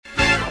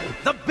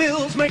The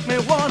Bills make me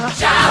wanna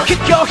shout.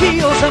 Kick your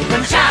heels up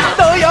and shout.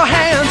 Throw your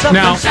hands up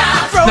and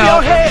shout. Throw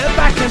your head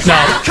back and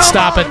shout. No,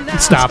 stop it. Now.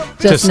 Stop.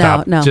 Just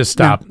stop. Just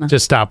stop.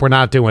 Just stop. We're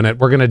not doing it.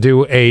 We're going to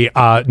do a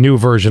new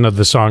version of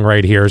the song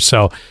right here.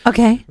 So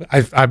okay. I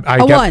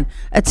a 1,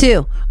 a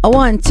 2, a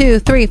 1, 2,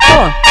 3,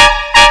 4.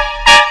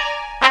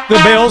 The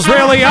Bills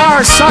really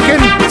are sucking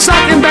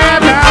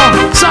bad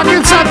now.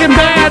 Sucking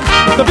bad.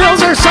 The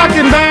Bills are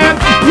sucking bad.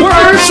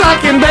 We're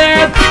sucking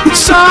bad.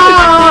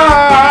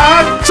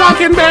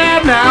 Sucking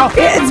bad now.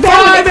 It's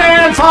bad. 5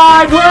 and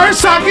 5. We're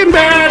sucking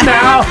bad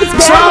now.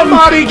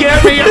 Somebody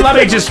get me. Let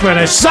me just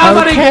finish.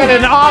 Somebody get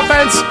an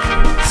offense.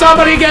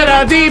 Somebody get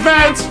a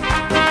defense.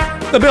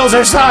 The Bills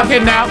are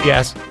sucking now.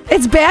 Yes.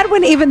 It's bad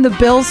when even the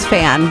Bills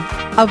fan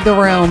of the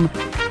room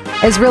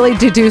has really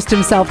deduced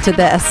himself to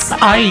this.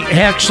 I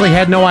actually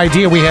had no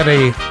idea we had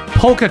a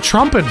polka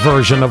trumpet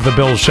version of the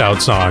Bills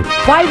Shout song.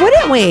 Why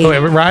wouldn't we?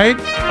 Right?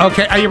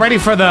 Okay, are you ready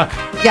for the...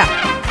 Yeah.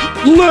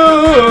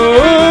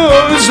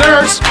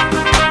 Losers!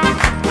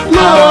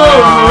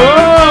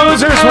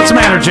 Losers! What's the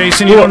matter,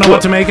 Jason? You don't know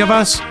what to make of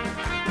us?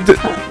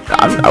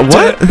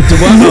 What? Losers!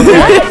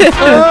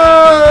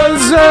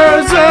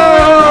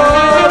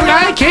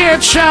 I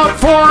can't shout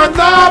for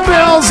the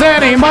Bills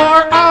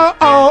anymore.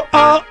 Oh.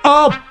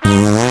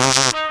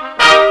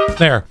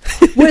 There.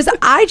 Was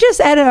I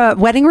just at a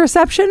wedding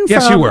reception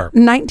Yes, from you were.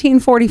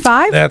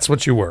 1945? That's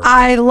what you were.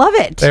 I love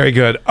it. Very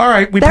good. All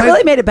right. That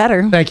really made it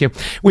better. Thank you.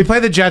 We play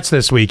the Jets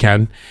this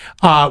weekend.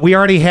 We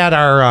already had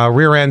our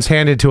rear ends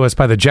handed to us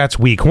by the Jets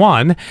week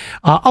 1,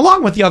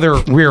 along with the other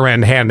rear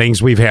end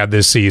handings we've had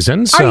this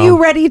season. So. Are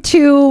you ready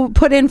to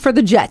put in for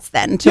the Jets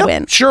then to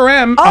win? Sure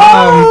am.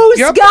 Oh,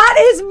 Scott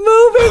is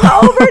moving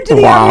over to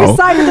the other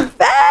side of the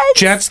fence.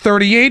 Jets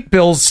 38,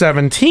 Bills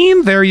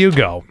 17. There you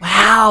go.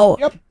 Wow.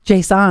 Yep.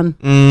 Jason.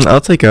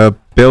 I'll take a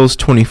Bills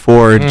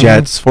 24,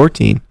 Jets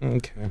 14.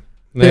 Okay.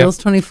 Bills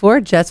 24,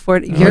 Jets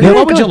 14.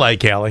 What would you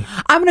like, Allie?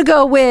 I'm going to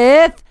go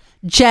with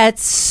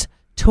Jets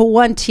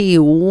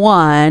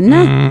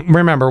 21.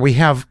 Remember, we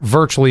have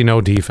virtually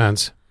no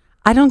defense.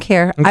 I don't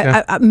care.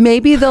 Okay. I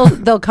maybe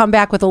they'll come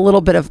back with a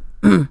little bit of...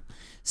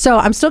 So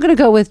I'm still going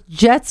to go with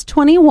Jets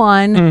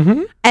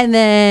 21, and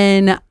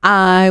then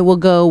I will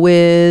go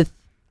with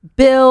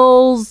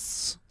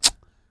Bills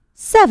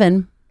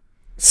 7.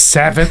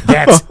 7?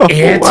 That's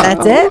it? Wow.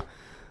 That's it.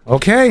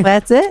 Okay.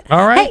 That's it.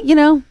 All right.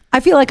 Hey, I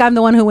feel like I'm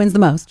the one who wins the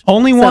most.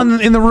 Only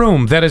one in the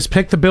room that has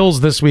picked the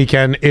Bills this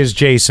weekend is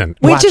Jason.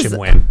 Which Watch is him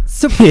win.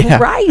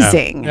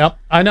 surprising. Yep,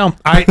 I know.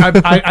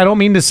 I don't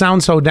mean to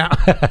sound so down.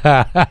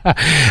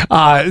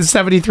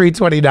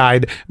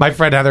 73-29. My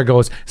friend Heather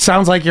goes,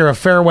 sounds like you're a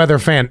fair weather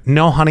fan.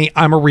 No, honey,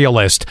 I'm a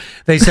realist.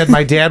 They said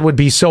my dad would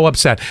be so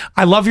upset.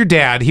 I love your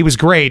dad. He was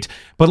great,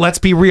 but let's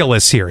be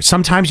realists here.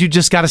 Sometimes you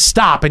just got to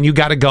stop and you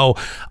got to go,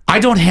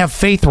 I don't have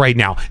faith right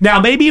now. Now,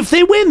 maybe if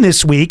they win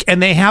this week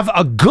and they have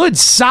a good,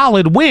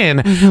 solid win,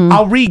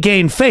 I'll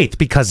regain faith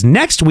because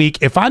next week,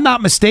 if I'm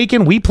not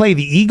mistaken, we play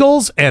the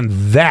Eagles and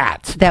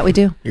that we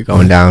do. You're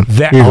going down.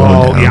 That, You're going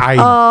down. Yeah,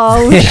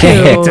 I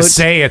hate to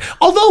say it.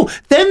 Although,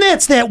 then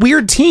that's that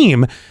weird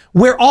team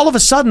where all of a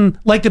sudden,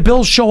 like the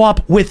Bills show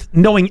up with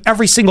knowing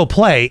every single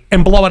play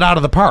and blow it out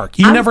of the park.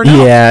 You never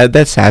know. Yeah,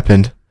 that's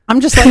happened. I'm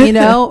just letting you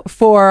know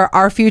for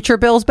our future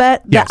Bills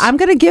bet that I'm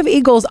going to give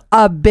Eagles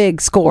a big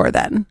score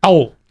then.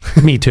 Oh,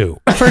 me too.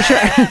 For sure.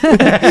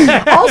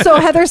 Also,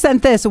 Heather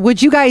sent this.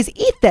 Would you guys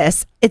eat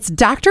this? It's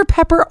Dr.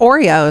 Pepper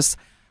Oreos.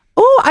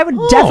 Oh, I would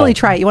definitely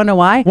try it. You want to know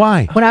why?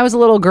 Why? When I was a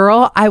little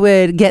girl, I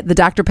would get the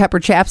Dr. Pepper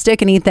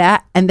chapstick and eat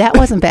that, and that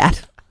wasn't bad.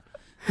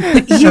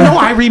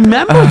 I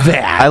remember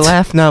that. I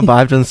laugh now, but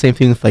I've done the same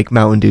thing with like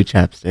Mountain Dew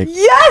chapstick.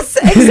 Yes,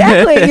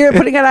 exactly. You're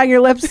putting it on your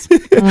lips.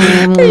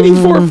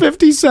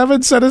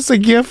 8457 sent us a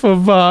gif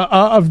of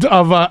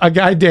a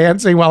guy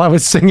dancing while I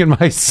was singing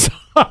my song.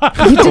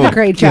 You did a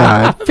great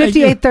job.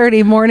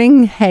 5830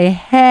 morning.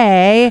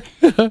 Hey.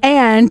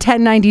 And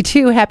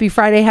 1092. Happy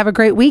Friday. Have a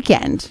great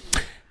weekend.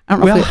 I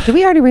don't know did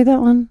we already read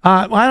that one?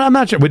 I'm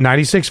not sure. With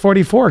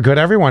 9644, good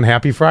everyone.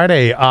 Happy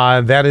Friday.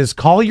 That is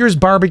Collier's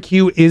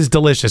Barbecue is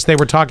delicious. They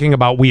were talking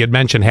about, we had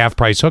mentioned half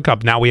price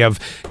hookup. Now we have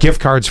gift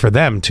cards for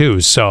them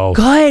too. So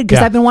good,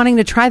 because I've been wanting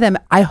to try them.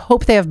 I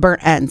hope they have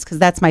burnt ends because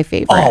that's my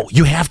favorite. Oh,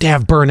 you have to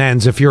have burnt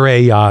ends if you're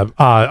a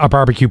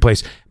barbecue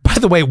place. By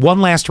the way,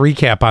 one last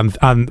recap on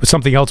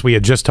something else we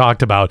had just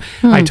talked about.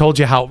 I told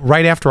you how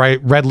right after I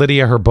read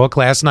Lydia her book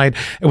last night,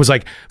 it was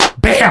like,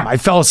 bam, I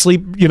fell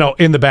asleep,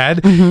 in the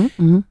bed.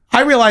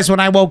 I realized when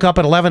I woke up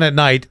at 11 at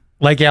night,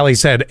 like Allie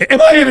said,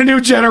 am I in a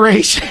new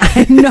generation? I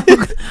have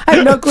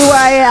no clue where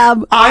I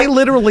am. I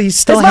literally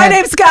still My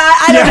name's Scott.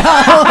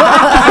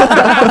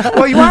 I don't know.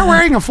 Well, you are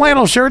wearing a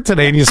flannel shirt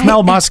today and you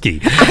smell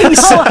musky. I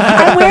know.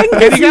 I'm wearing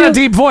this and you got a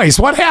deep voice.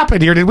 What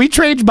happened here? Did we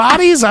change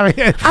bodies? I'm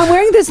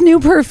wearing this new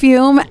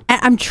perfume and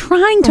I'm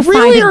trying to find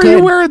Really? a Or good... are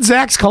you wearing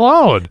Zach's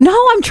cologne?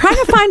 No, I'm trying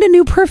to find a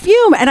new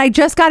perfume and I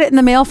just got it in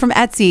the mail from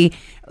Etsy.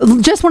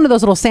 Just one of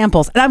those little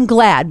samples. And I'm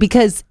glad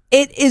because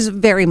it is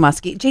very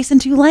musky. Jason,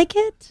 do you like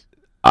it?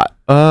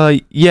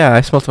 Yeah,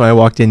 I smelled it when I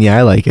walked in. Yeah,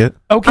 I like it.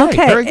 Okay,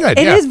 very good.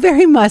 It is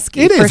very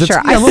musky. It is. For It's-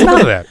 sure. yeah, a little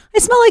bit of that. I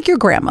smell like your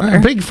grandmother.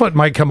 Bigfoot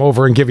might come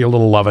over and give you a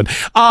little loving.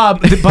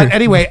 But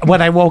anyway,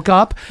 when I woke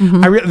up,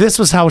 this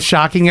was how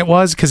shocking it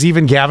was, because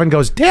even Gavin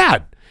goes,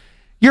 Dad,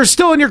 you're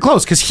still in your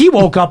clothes, because he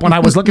woke up when I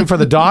was looking for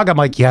the dog. I'm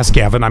like, yes,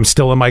 Gavin, I'm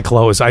still in my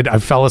clothes. I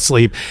fell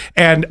asleep,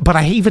 but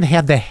I even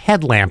had the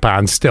headlamp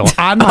on still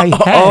on my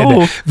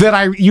head that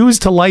I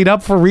used to light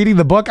up for reading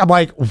the book. I'm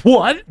like,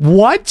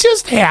 what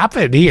just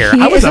happened here?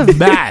 I was a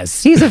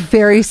mess. He's a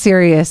very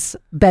serious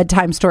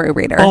bedtime story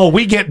reader. Oh,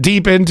 we get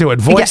deep into it,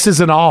 voices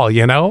and all,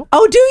 you know.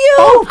 Oh, do you?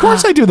 Oh, of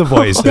course I do the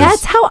voices.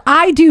 That's how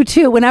I do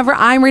too. Whenever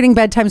I'm reading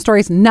bedtime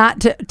stories, not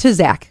to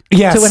Zach.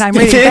 Yes. To when I'm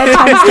reading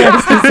bedtime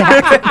stories to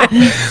Zach.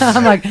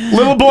 I'm like,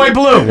 Little Boy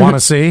Blue. Want to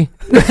see?